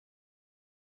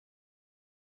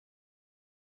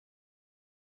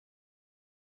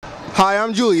Hi,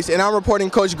 I'm Julius, and I'm reporting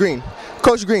Coach Green.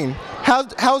 Coach Green,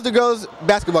 how's the girls'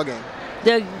 basketball game?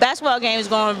 The basketball game is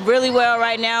going really well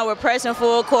right now. We're pressing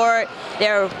full court.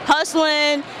 They're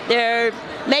hustling. They're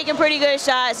making pretty good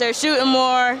shots. They're shooting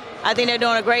more. I think they're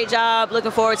doing a great job.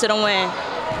 Looking forward to the win.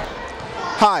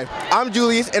 Hi, I'm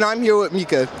Julius, and I'm here with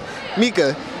Mika.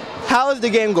 Mika, how is the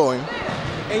game going,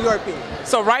 in your opinion?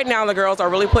 So right now the girls are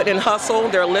really putting in hustle.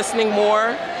 They're listening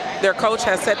more. Their coach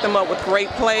has set them up with great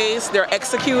plays. They're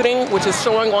executing, which is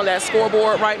showing on that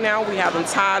scoreboard right now. We have them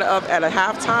tied up at a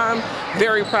halftime.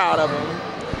 Very proud of them.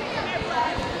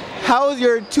 How is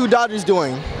your two daughters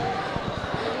doing?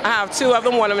 I have two of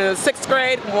them. One of them is in the 6th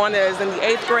grade. One is in the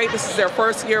 8th grade. This is their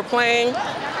first year playing.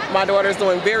 My daughter's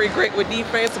doing very great with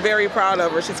defense. Very proud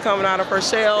of her. She's coming out of her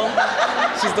shell.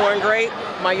 She's doing great.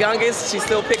 My youngest, she's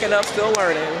still picking up, still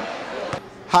learning.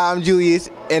 Hi, I'm Julius,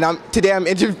 and today I'm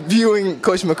interviewing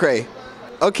Coach McCray.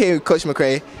 Okay, Coach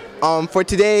McCray, for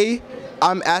today,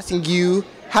 I'm asking you,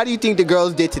 how do you think the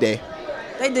girls did today?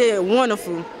 They did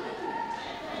wonderful.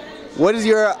 What is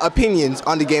your opinions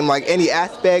on the game? Like any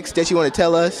aspects that you want to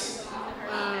tell us?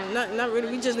 Not really.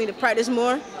 We just need to practice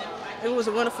more. It was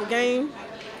a wonderful game,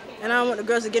 and I don't want the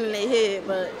girls to get in their head,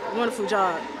 but wonderful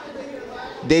job.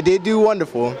 They did do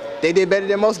wonderful. They did better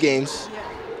than most games.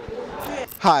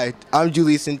 Hi, I'm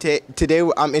Julius, and today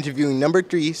I'm interviewing number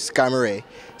 3, Sky Murray.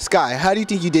 Sky, how do you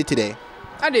think you did today?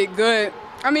 I did good.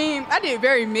 I mean, I did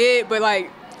very mid, but like,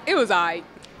 it was alright.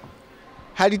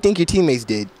 How do you think your teammates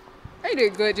did? They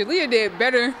did good. Jalea did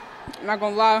better, not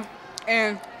gonna lie.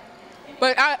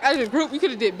 But as a group, we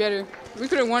could have did better. We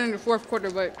could have won in the 4th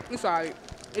quarter, but it's alright.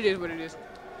 It is what it is.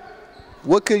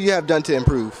 What could you have done to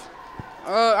improve?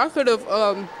 I could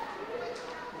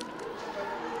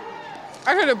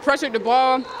have pressured the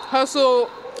ball, hustled,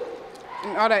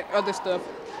 and all that other stuff.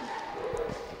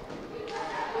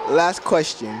 Last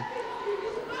question.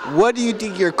 What do you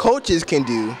think your coaches can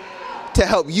do to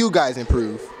help you guys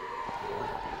improve?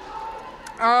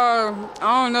 I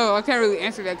don't know. I can't really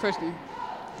answer that question.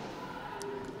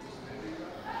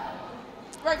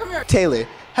 Right, come here. Taylor,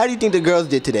 how do you think the girls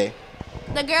did today?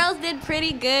 The girls did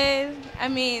pretty good. I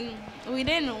mean, we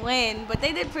didn't win, but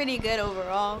they did pretty good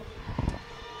overall.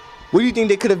 What do you think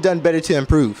they could have done better to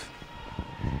improve?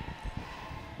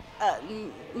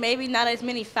 Maybe not as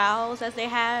many fouls as they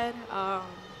had.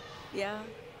 Yeah.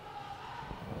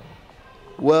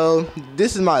 Well,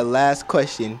 this is my last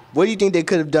question. What do you think they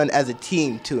could have done as a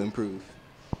team to improve?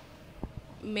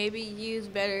 Maybe use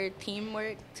better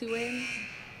teamwork to win.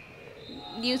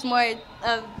 Use more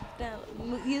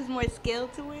skill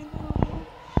to win.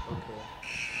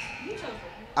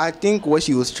 I think what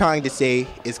she was trying to say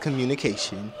is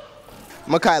communication.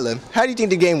 Makayla, how do you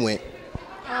think the game went?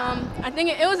 I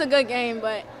think it was a good game,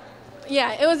 but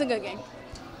yeah, it was a good game.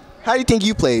 How do you think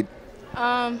you played?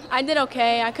 I did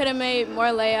okay. I could have made more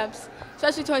layups,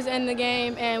 especially towards the end of the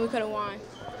game, and we could have won.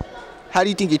 How do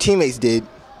you think your teammates did?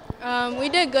 We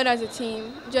did good as a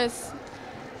team, just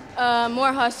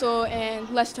more hustle and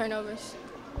less turnovers.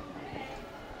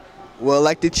 Well,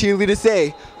 like the cheerleaders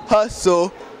say,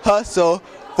 hustle, hustle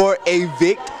for a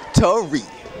victory.